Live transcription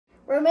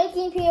We're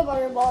making peanut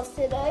butter balls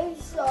today,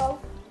 so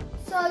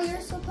you're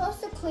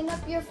supposed to clean up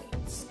your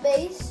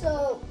space.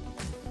 So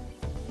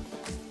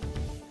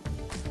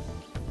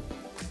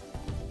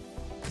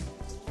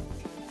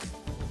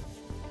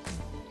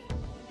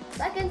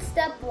second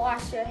step,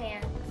 wash your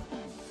hands.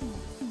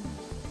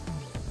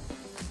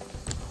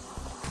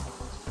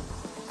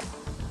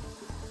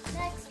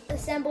 Next,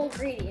 assemble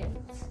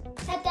ingredients.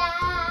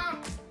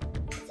 Ta-da!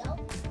 So,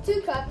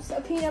 2 cups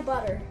of peanut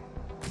butter.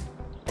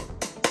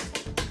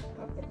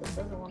 Okay, this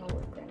doesn't want to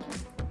work right now.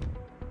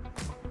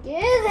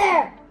 Get in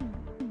there!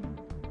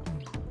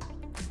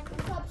 2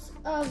 cups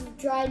of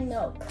dried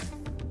milk.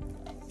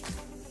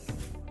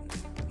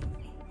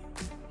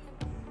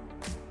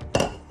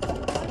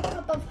 1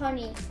 cup of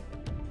honey.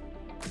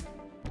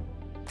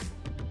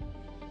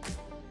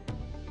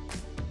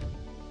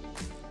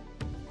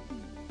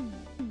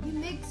 You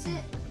mix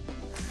it.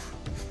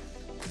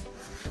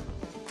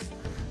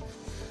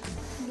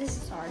 This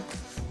is hard.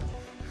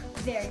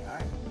 Very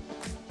hard.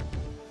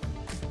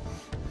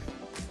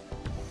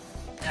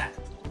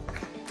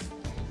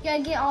 You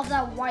gotta get all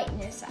that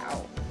whiteness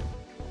out.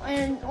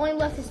 And only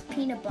left is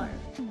peanut butter.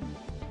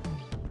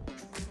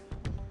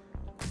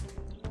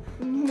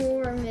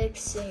 More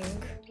mixing.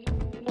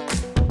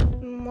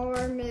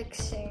 More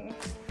mixing.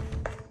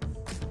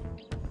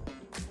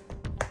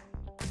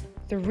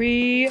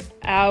 3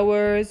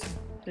 hours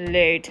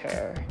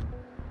later.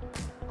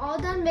 All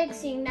done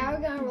mixing. Now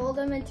we're gonna roll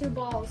them into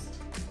balls.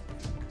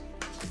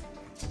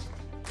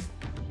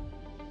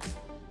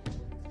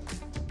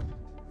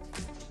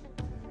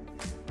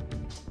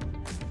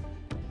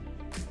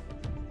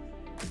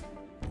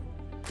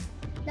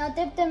 Now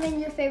dip them in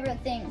your favorite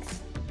things.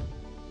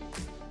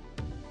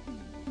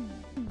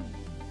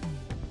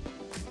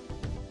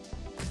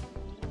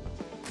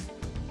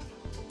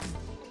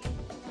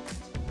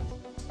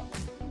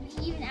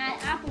 Even add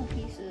apple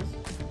pieces.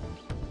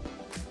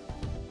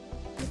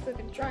 Looks like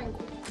a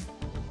triangle.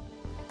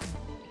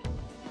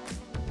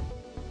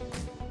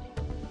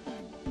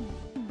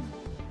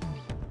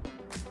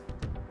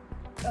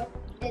 Oh,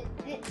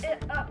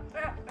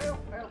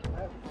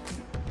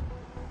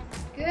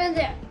 Get in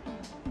there.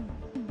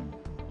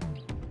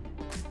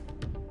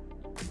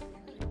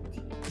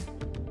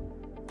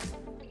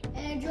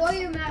 And enjoy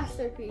your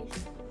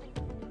masterpiece.